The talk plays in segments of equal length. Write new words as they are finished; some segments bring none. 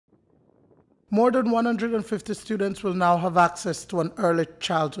More than 150 students will now have access to an early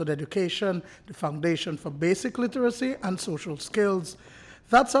childhood education, the foundation for basic literacy and social skills.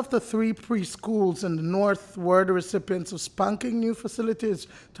 That's after 3 preschools in the north were the recipients of spanking new facilities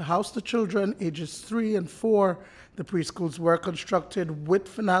to house the children ages 3 and 4. The preschools were constructed with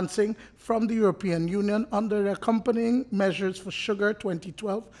financing from the European Union under the accompanying Measures for Sugar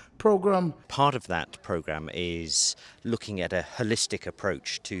 2012 program. Part of that program is looking at a holistic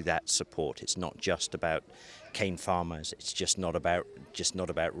approach to that support. It's not just about cane farmers, it's just not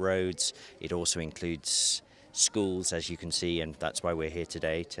about roads. It also includes schools, as you can see, and that's why we're here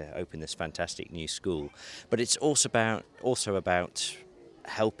today to open this fantastic new school. But it's also about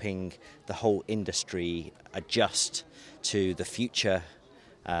helping the whole industry adjust to the future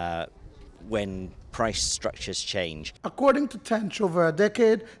when price structures change. According to Tench, over a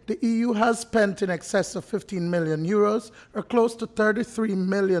decade, the EU has spent in excess of 15 million euros, or close to 33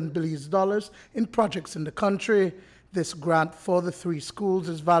 million Belize dollars, in projects in the country. This grant for the 3 schools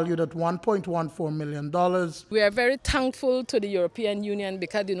is valued at $1.14 million. We are very thankful to the European Union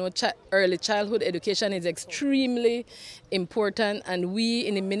because, early childhood education is extremely important, and we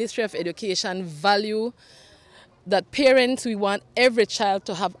in the Ministry of Education value that parents, we want every child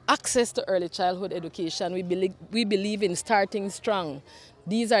to have access to early childhood education. We believe in starting strong.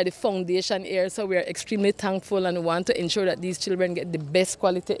 These are the foundation areas, so we are extremely thankful and want to ensure that these children get the best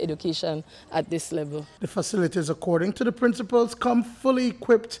quality education at this level. The facilities, according to the principals, come fully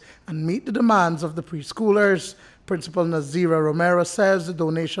equipped and meet the demands of the preschoolers. Principal Nazira Romero says the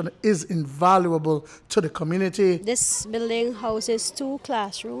donation is invaluable to the community. This building houses 2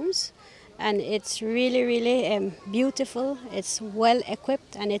 classrooms, and it's really beautiful. It's well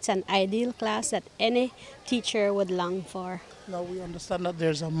equipped, and it's an ideal class that any teacher would long for. Now we understand that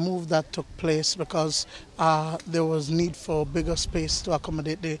there's a move that took place because there was need for bigger space to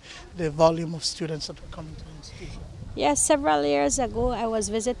accommodate the volume of students that were coming to the institution. Yes, several years ago I was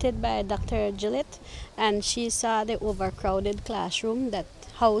visited by Dr. Gillett, and she saw the overcrowded classroom that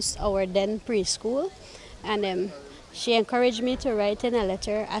housed our then preschool, and she encouraged me to write in a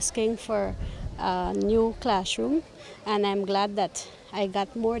letter asking for a new classroom, and I'm glad that I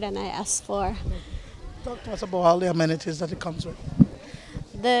got more than I asked for. Talk to us about all the amenities that it comes with.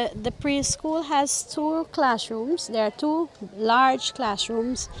 The preschool has 2 classrooms. There are 2 large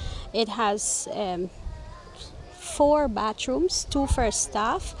classrooms. It has 4 bathrooms, 2 for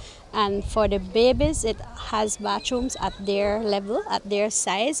staff, and for the babies it has bathrooms at their level, at their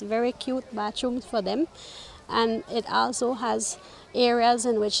size, very cute bathrooms for them. And it also has areas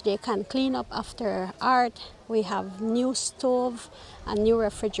in which they can clean up after art. We have new stove, a new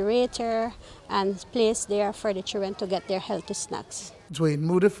refrigerator, and place there for the children to get their healthy snacks. Duane,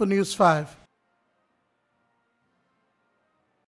 Moody for News 5.